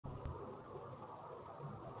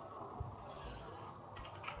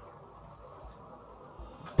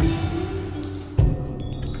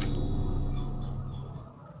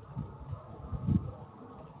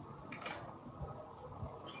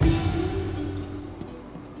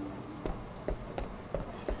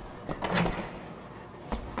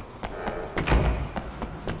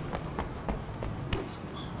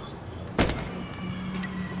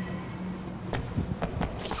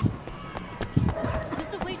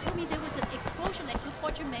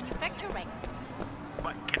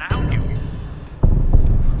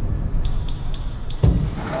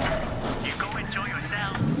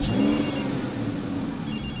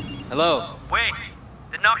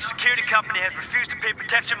and refuse to pay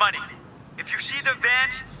protection money. If you see their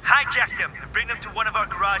vans, hijack them and bring them to one of our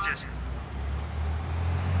garages.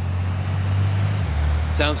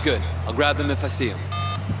 Sounds good. I'll grab them if I see them.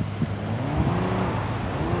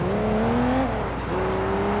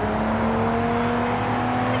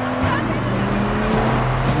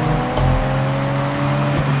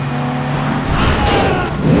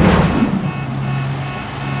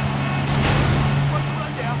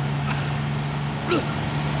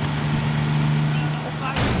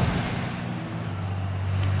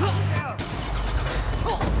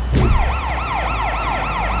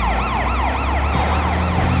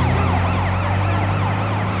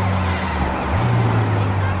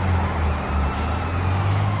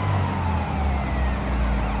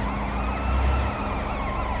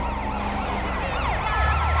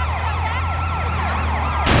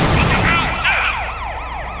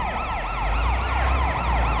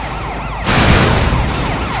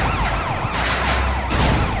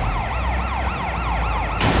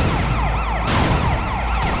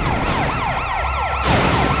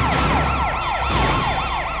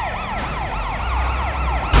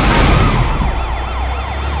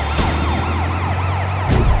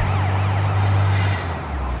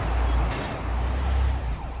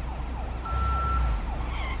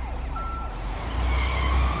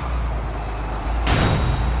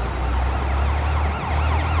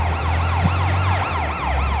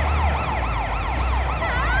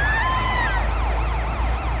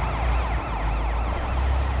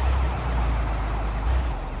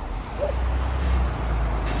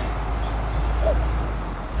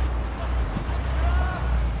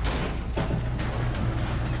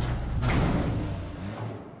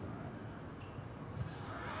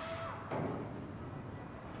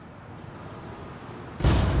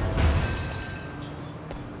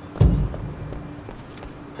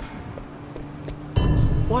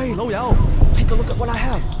 Wait, 老友, take a look at what I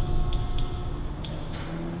have.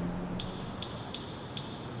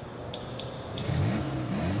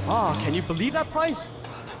 Ah, can you believe that price?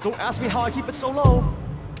 Don't ask me how I keep it so low.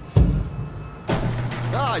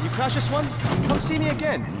 Ah, you crash this one? Come see me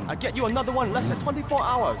again. I'll get you another one in less than 24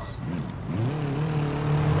 hours.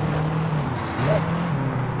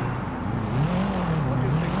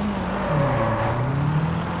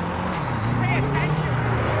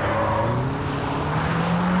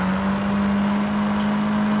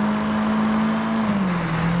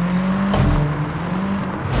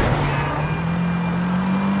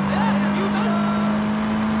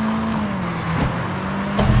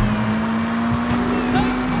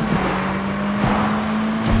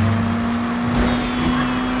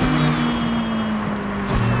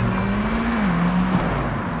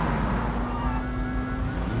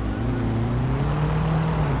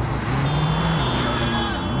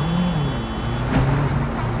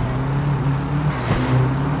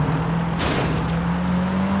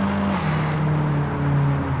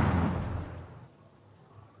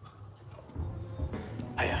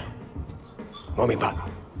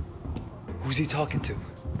 Who's he talking to?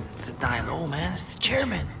 It's the Dino, man. It's the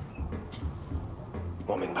chairman.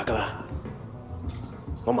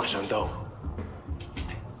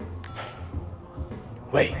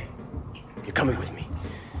 Wait, you're coming with me.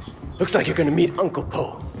 Looks like you're gonna meet Uncle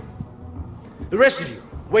Po. The rest of you,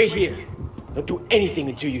 wait here. Don't do anything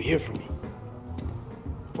until you hear from me.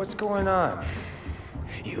 What's going on?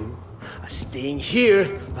 You are staying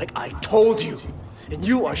here like I told you. And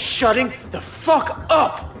you are shutting the fuck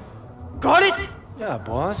up! Got it? Yeah,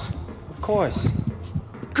 boss. Of course.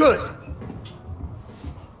 Good.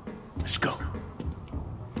 Let's go.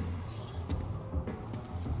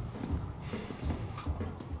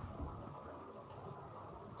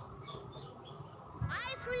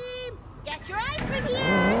 Ice cream! Get your ice cream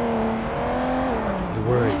here! You're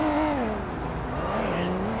worried.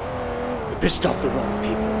 Yeah. We pissed off the wrong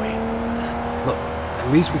people, Wayne. Look,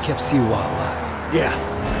 at least we kept Siwa alive. Yeah.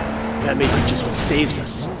 That may be just what saves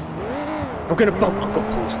us. I'm gonna bump Uncle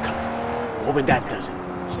Po's cut. Hoping that does it.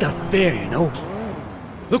 It's not fair, you know?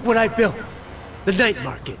 Look what I built. The night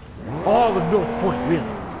market. All of North Point, really.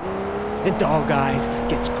 Then Dog Eyes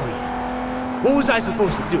gets greedy. What was I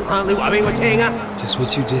supposed to do, huh? I mean, what's hang up? Just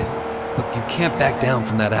what you did. Look, you can't back down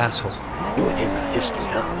from that asshole. You and him got history,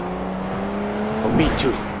 huh? Oh, me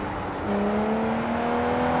too.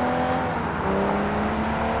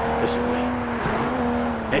 Listen, Wayne.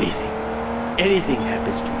 Anything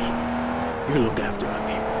happens to me, you look after our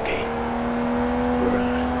people, okay?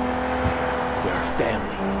 We're a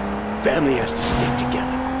family. Family has to stick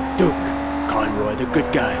together. Duke, Conroy, they're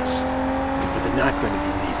good guys. But they're not gonna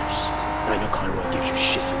be leaders. I know Conroy gives you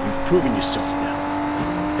shit, but you've proven yourself now.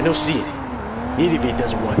 And they'll see it. Even if he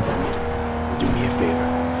doesn't want to admit it.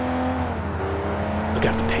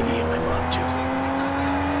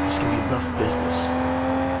 tough business.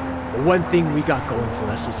 But one thing we got going for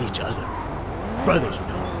us is each other. Brothers, you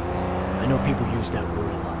know. I know people use that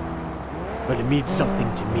word a lot, but it means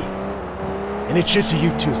something to me. And it should to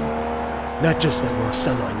you too. Not just that we're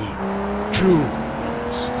Sanwanyi. True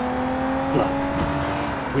brothers. Blood.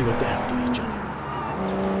 We look after each other.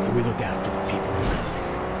 And we look after the people we love.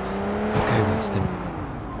 Okay, Winston.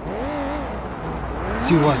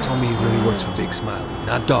 CY told me he really works for Big Smiley,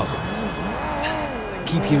 not Dog Eyes. I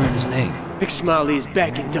keep hearing his name. Big Smiley is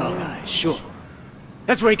back in Dog Eyes, sure.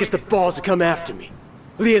 That's where he gets the balls to come after me.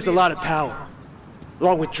 Lee has a lot of power.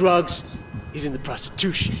 Along with drugs, he's into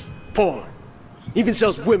prostitution, porn. He even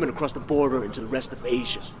sells women across the border into the rest of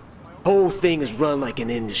Asia. Whole thing is run like an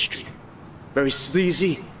industry. Very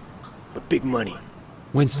sleazy, but big money.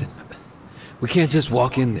 Winston, we can't just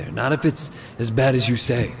walk in there, not if it's as bad as you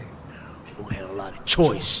say. We don't have a lot of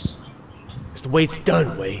choice. It's the way it's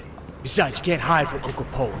done, Way. Besides, you can't hide from Uncle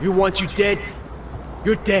Po. If he wants you dead,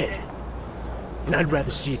 you're dead. And I'd rather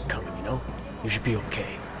see it coming, you know? You should be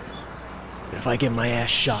okay. But if I get my ass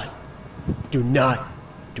shot, do not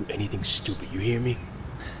do anything stupid, you hear me?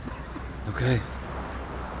 Okay.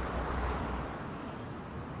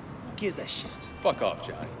 Who gives a shit? Fuck off,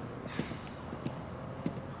 Johnny.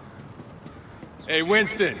 Hey,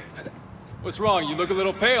 Winston. What's wrong? You look a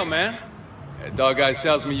little pale, man. That Dog Eyes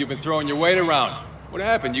tells me you've been throwing your weight around. What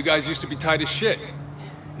happened? You guys used to be tight as shit.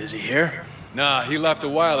 Is he here? Nah, he left a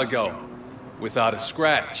while ago. Without a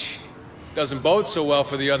scratch. Doesn't bode so well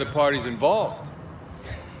for the other parties involved.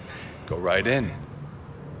 Go right in.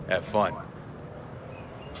 Have fun.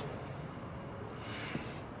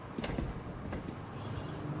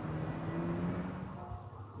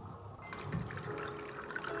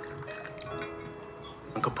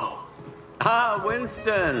 Uncle Po. Ah,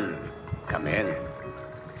 Winston. Come in.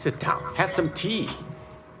 Sit down. Have some tea.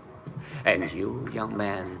 And you, young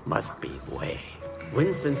man, must be Way.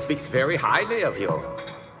 Winston speaks very highly of you.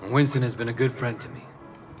 Winston has been a good friend to me.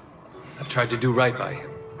 I've tried to do right by him.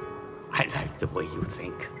 I like the way you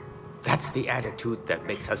think. That's the attitude that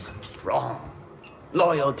makes us strong.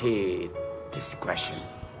 Loyalty, discretion.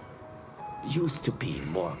 Used to be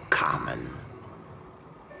more common.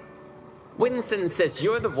 Winston says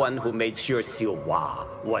you're the one who made sure Siwa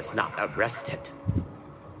was not arrested.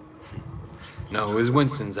 No, it was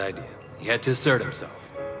Winston's idea. He had to assert himself.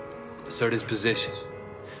 Assert his position.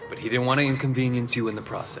 But he didn't want to inconvenience you in the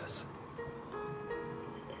process.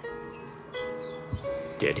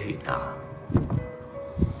 Did he not?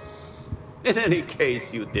 In any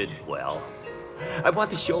case, you did well. I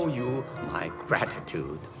want to show you my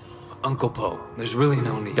gratitude. Uncle Po, there's really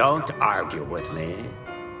no need. Don't argue with me.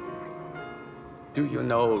 Do you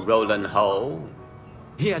know Roland Ho?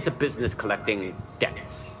 He has a business collecting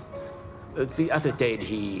debts. The other day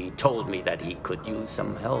he told me that he could use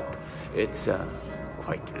some help. It's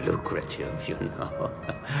quite lucrative, you know.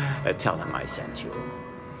 Tell him I sent you.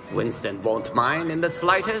 Winston won't mind in the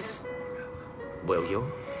slightest. Will you?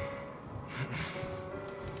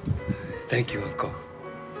 Thank you, Uncle.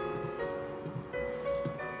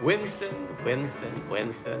 Winston,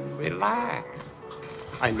 relax.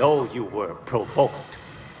 I know you were provoked.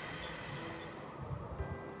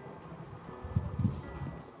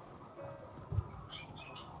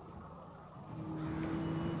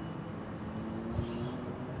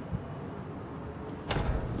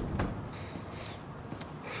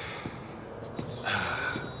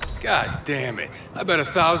 God damn it. I bet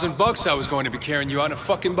 $1,000 I was going to be carrying you out in a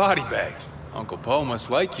fucking body bag. Uncle Po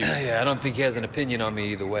must like you. Yeah, I don't think he has an opinion on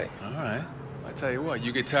me either way. All right. I tell you what,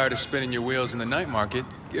 you get tired of spinning your wheels in the night market,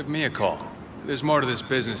 give me a call. There's more to this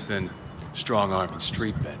business than strong-arming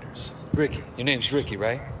street vendors. Ricky. Your name's Ricky,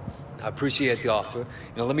 right? I appreciate the offer. You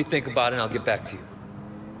know, let me think about it and I'll get back to you.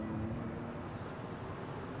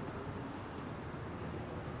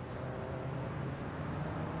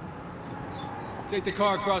 Take the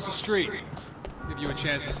car across the street. Give you a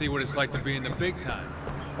chance to see what it's like to be in the big time.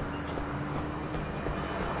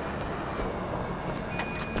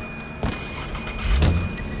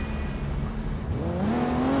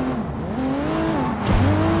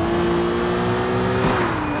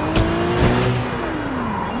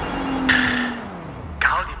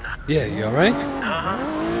 Yeah, you alright?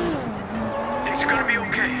 Things are gonna be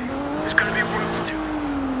okay. There's gonna be work to do.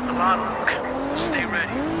 A lot of work. Stay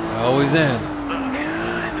ready. I always am. Look,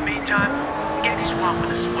 in the meantime, I'm getting swamped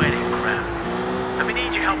with this wedding crap. I'm gonna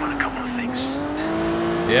need your help on a couple of things.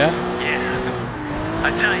 Yeah? Yeah.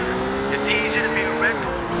 I tell you, it's easier to be a Red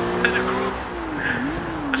Bull than a group.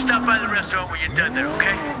 I'll stop by the restaurant when you're done there,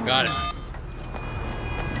 okay? Got it.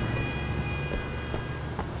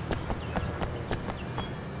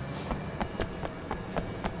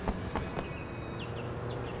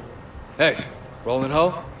 Hey, Roland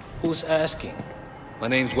Ho? Who's asking? My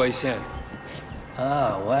name's RYZEN.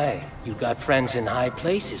 Ah, Wei. You got friends in high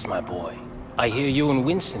places, my boy. I hear you and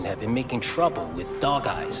Winston have been making trouble with Dog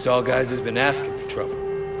Eyes. Dog Eyes has been asking for trouble.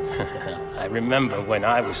 I remember when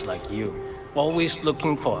I was like you, always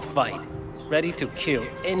looking for a fight, ready to kill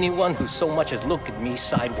anyone who so much as looked at me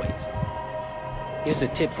sideways. Here's a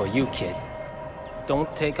tip for you, kid.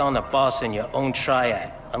 Don't take on a boss in your own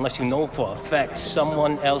triad unless you know for a fact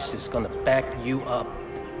someone else is gonna back you up.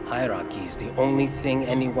 Hierarchy is the only thing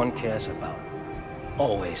anyone cares about.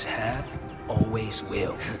 Always have, always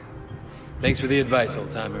will. Thanks for the advice,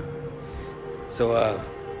 old-timer. So,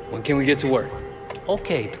 when can we get to work?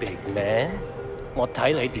 Okay, big man. 我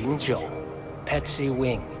睇你點做. Patsy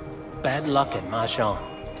Wing. Bad luck at Mahjong.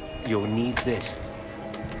 You'll need this.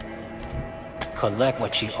 Collect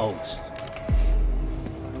what she owes.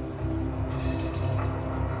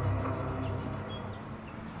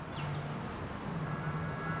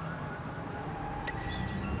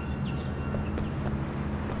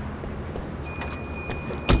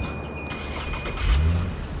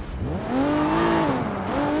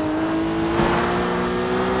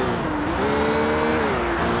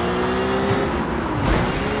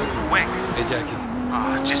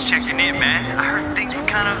 Just checking in, man. I heard things were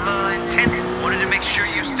kind of intense. Wanted to make sure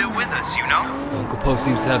you're still with us, you know? Uncle Po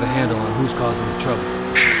seems to have a handle on who's causing the trouble.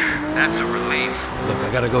 That's a relief. Look, I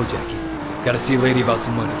gotta go, Jackie. Gotta see a lady about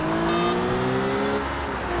some money.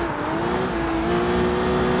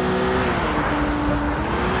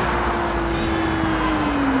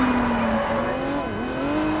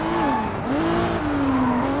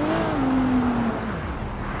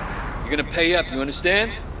 You're gonna pay up, you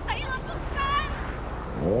understand?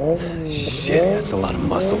 Shit, that's a lot of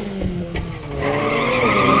muscle.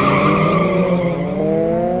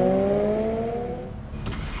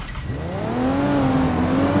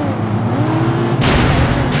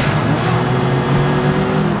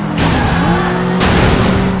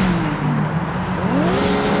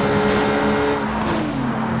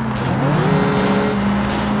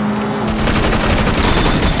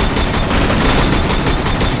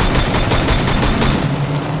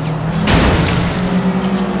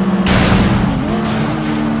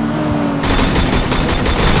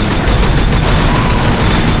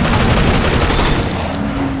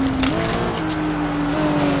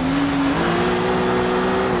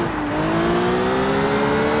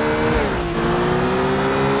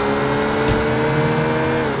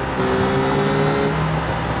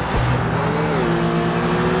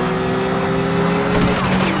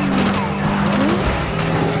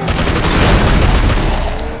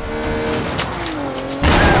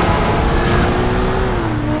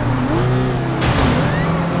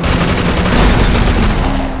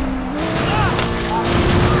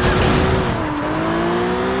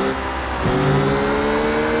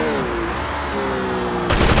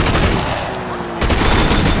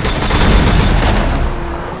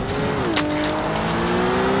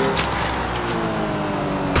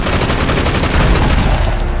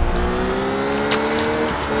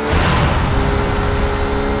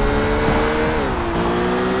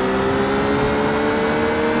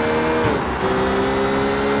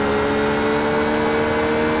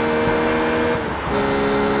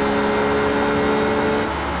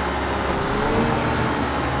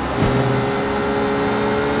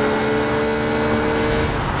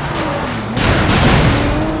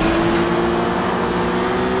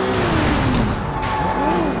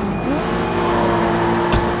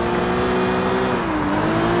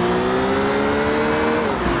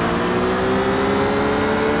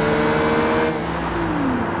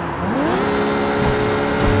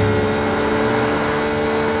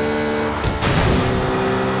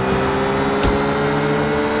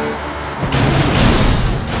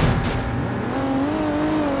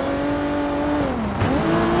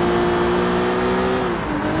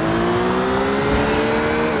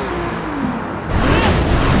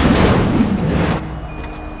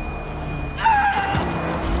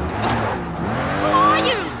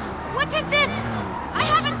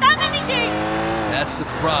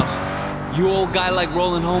 You owe a guy like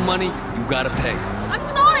Roland Home money, you gotta pay. I'm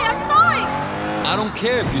sorry, I'm sorry. I don't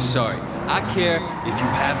care if you're sorry. I care if you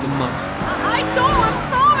have the money. I don't, I'm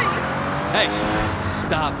sorry. Hey,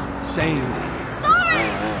 stop saying that. Sorry.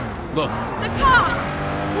 Look. The car.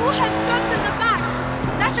 Who has drugs in the back?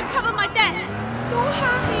 That should cover my debt. Don't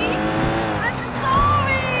hurt me. I'm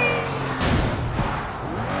sorry.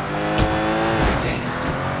 Damn.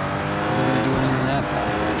 Wasn't gonna do anything that bad.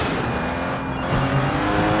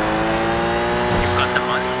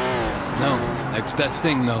 No, next best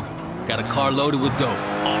thing though. Got a car loaded with dope.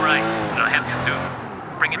 All right, what do I have to do?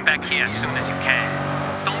 bring it back here as soon as you can.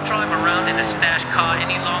 Don't drive around in a stashed car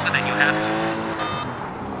any longer than you have to.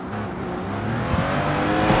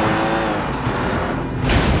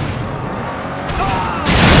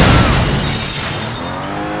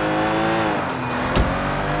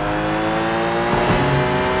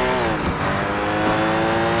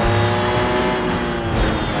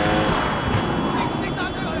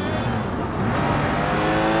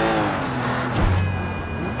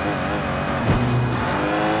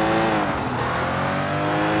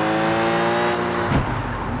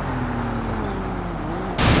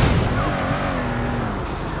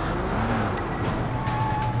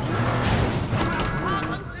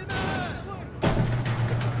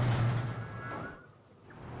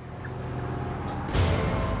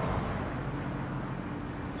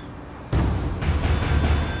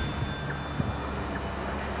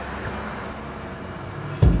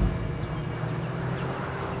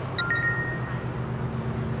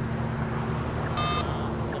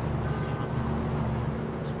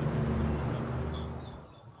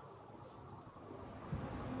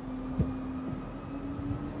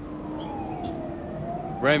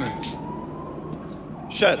 Raymond.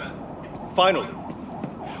 Shen, finally.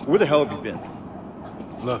 Where the hell have you been?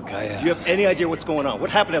 Look, Do you have any idea what's going on?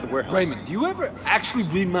 What happened at the warehouse? Raymond, do you ever actually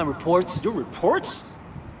read my reports? Your reports?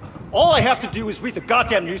 All I have to do is read the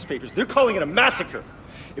goddamn newspapers. They're calling it a massacre.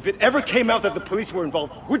 If it ever came out that the police were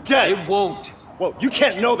involved, we're dead. It won't. Well, you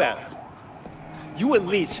can't know that. You at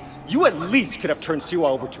least could have turned Siwa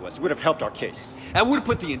over to us. It would have helped our case. That would have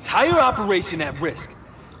put the entire operation at risk.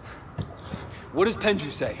 What does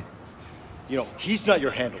Pendrew say? You know, he's not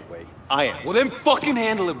your handle, Wei. I am. Well, then fucking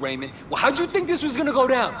handle it, Raymond. Well, how'd you think this was gonna go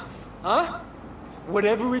down? Huh?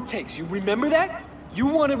 Whatever it takes, you remember that? You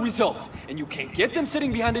wanted results, and you can't get them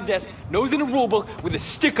sitting behind a desk, nose in a rulebook, with a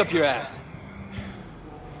stick up your ass.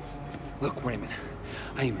 Look, Raymond,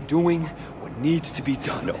 I am doing what needs to be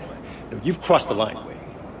done. No, you've crossed the line, Wei.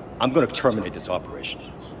 I'm gonna terminate this operation.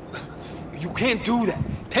 You can't do that.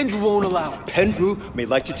 Pendrew won't allow it. Pendrew may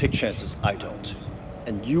like to take chances, I don't.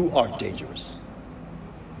 And you are dangerous.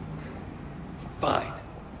 Fine.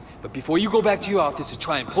 But before you go back to your office to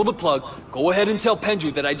try and pull the plug, go ahead and tell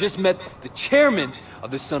Pendrew that I just met the chairman of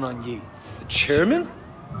the Sun On Yee. The chairman?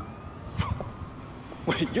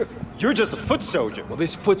 Wait, you're just a foot soldier. Well,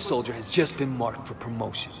 this foot soldier has just been marked for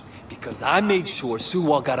promotion because I made sure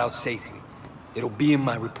Suwa got out safely. It'll be in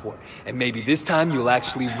my report, and maybe this time you'll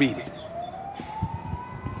actually read it.